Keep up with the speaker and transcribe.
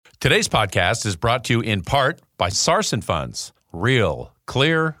Today's podcast is brought to you in part by Sarson Funds, Real,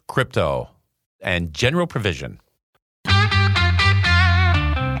 Clear, Crypto, and General Provision.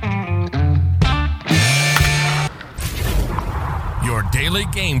 Your daily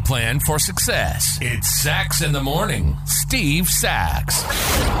game plan for success. It's Sachs in the Morning. Steve Sachs.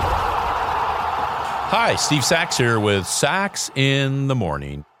 Hi, Steve Sachs here with Sachs in the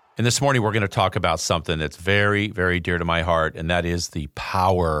Morning. And this morning we're going to talk about something that's very, very dear to my heart, and that is the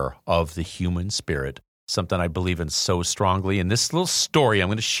power of the human spirit, something I believe in so strongly. And this little story I'm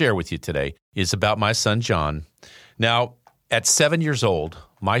going to share with you today is about my son, John. Now, at 7 years old,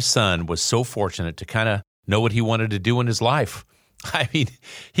 my son was so fortunate to kind of know what he wanted to do in his life. I mean,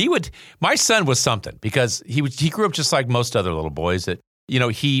 my son was something because he grew up just like most other little boys that, you know,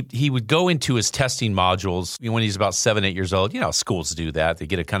 he would go into his testing modules when he's about 7, 8 years old. You know how schools do that. They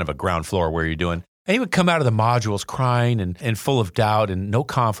get a kind of a ground floor where you're doing. And he would come out of the modules crying and full of doubt and no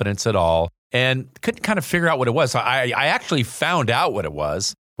confidence at all and couldn't kind of figure out what it was. I actually found out what it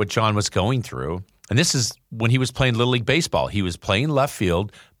was, what John was going through. And this is when he was playing Little League Baseball. He was playing left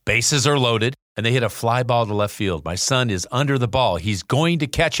field. Bases are loaded. And they hit a fly ball to left field. My son is under the ball. He's going to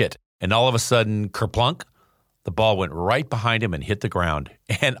catch it. And all of a sudden, kerplunk, the ball went right behind him and hit the ground.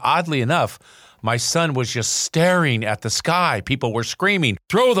 And oddly enough, my son was just staring at the sky. People were screaming,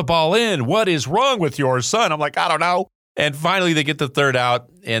 "Throw the ball in. What is wrong with your son?" I'm like, I don't know. And finally, they get the third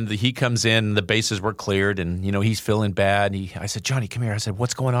out, and he comes in. The bases were cleared, and, you know, he's feeling bad. I said, "Johnny, come here." I said,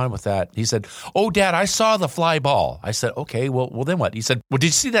 "What's going on with that?" He said, "Oh, Dad, I saw the fly ball." I said, "Okay, well, then what?" He said, "Well, did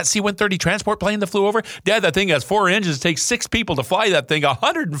you see that C-130 transport plane that flew over? Dad, that thing has 4 engines. It takes 6 people to fly that thing,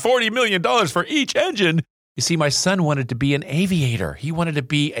 $140 million for each engine." You see, my son wanted to be an aviator. He wanted to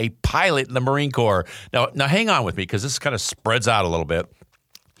be a pilot in the Marine Corps. Now hang on with me because this kind of spreads out a little bit.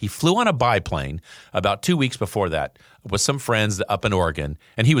 He flew on a biplane about 2 weeks before that with some friends up in Oregon,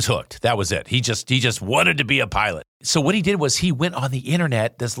 and he was hooked. That was it. He just wanted to be a pilot. So what he did was he went on the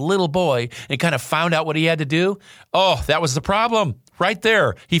internet, this little boy, and kind of found out what he had to do. Oh, that was the problem right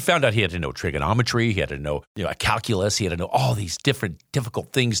there. He found out he had to know trigonometry. He had to know, calculus. He had to know all these different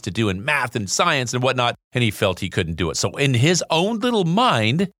difficult things to do in math and science and whatnot, and he felt he couldn't do it. So in his own little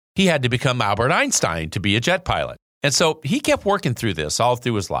mind, he had to become Albert Einstein to be a jet pilot. And so he kept working through this all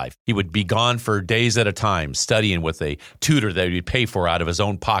through his life. He would be gone for days at a time, studying with a tutor that he'd pay for out of his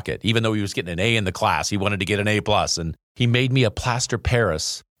own pocket. Even though he was getting an A in the class, he wanted to get an A+. And he made me a plaster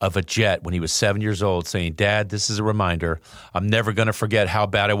Paris of a jet when he was 7 years old, saying, "Dad, this is a reminder. I'm never going to forget how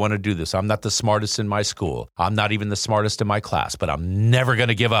bad I want to do this. I'm not the smartest in my school. I'm not even the smartest in my class, but I'm never going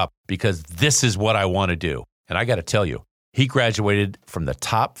to give up because this is what I want to do." And I got to tell you, he graduated from the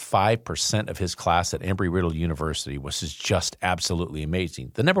top 5% of his class at Embry-Riddle University, which is just absolutely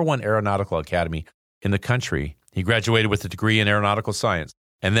amazing. The #1 aeronautical academy in the country. He graduated with a degree in aeronautical science.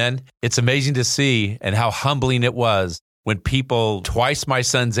 And then it's amazing to see and how humbling it was when people twice my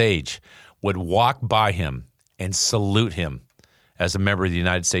son's age would walk by him and salute him as a member of the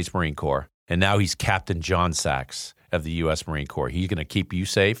United States Marine Corps. And now he's Captain John Sachs of the U.S. Marine Corps. He's going to keep you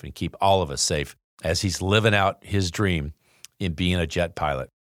safe and keep all of us safe as he's living out his dream in being a jet pilot.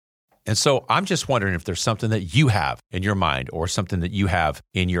 And so I'm just wondering if there's something that you have in your mind or something that you have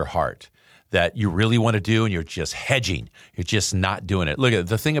in your heart that you really want to do and you're just hedging. You're just not doing it. Look,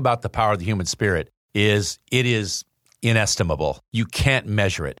 the thing about the power of the human spirit is it is inestimable. You can't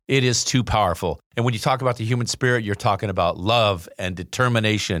measure it. It is too powerful. And when you talk about the human spirit, you're talking about love and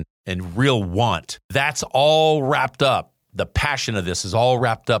determination and real want. That's all wrapped up. The passion of this is all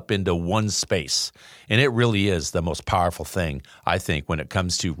wrapped up into one space. And it really is the most powerful thing, I think, when it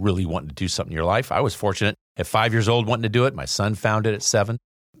comes to really wanting to do something in your life. I was fortunate at 5 years old wanting to do it. My son found it at 7.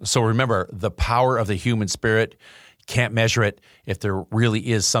 So remember, the power of the human spirit, you can't measure it. If there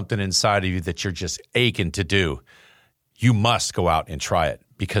really is something inside of you that you're just aching to do, you must go out and try it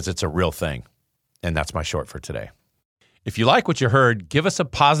because it's a real thing. And that's my short for today. If you like what you heard, give us a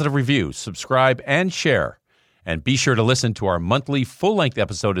positive review, subscribe, and share. And be sure to listen to our monthly full-length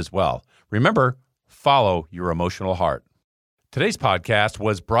episode as well. Remember, follow your emotional heart. Today's podcast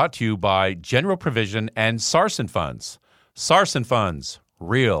was brought to you by General Provision and Sarson Funds. Sarson Funds,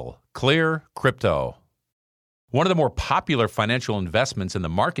 Real, Clear, Crypto. One of the more popular financial investments in the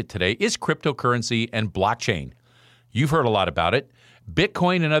market today is cryptocurrency and blockchain. You've heard a lot about it.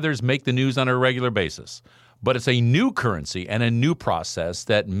 Bitcoin and others make the news on a regular basis. But it's a new currency and a new process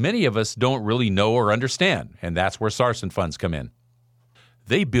that many of us don't really know or understand, and that's where Sarson Funds come in.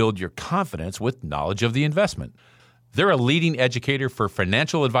 They build your confidence with knowledge of the investment. They're a leading educator for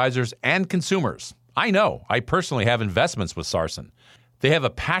financial advisors and consumers. I know. I personally have investments with Sarson. They have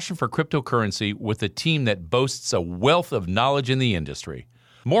a passion for cryptocurrency with a team that boasts a wealth of knowledge in the industry.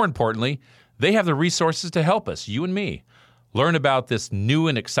 More importantly, they have the resources to help us, you and me, learn about this new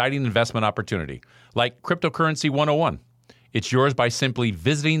and exciting investment opportunity, like Cryptocurrency 101. It's yours by simply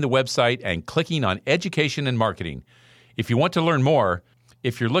visiting the website and clicking on Education and Marketing. If you want to learn more,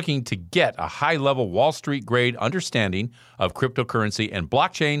 if you're looking to get a high-level Wall Street-grade understanding of cryptocurrency and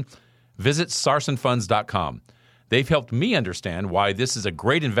blockchain, visit sarsonfunds.com. They've helped me understand why this is a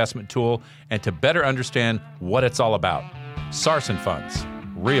great investment tool and to better understand what it's all about. Sarson Funds.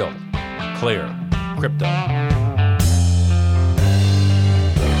 Real. Clear. Crypto.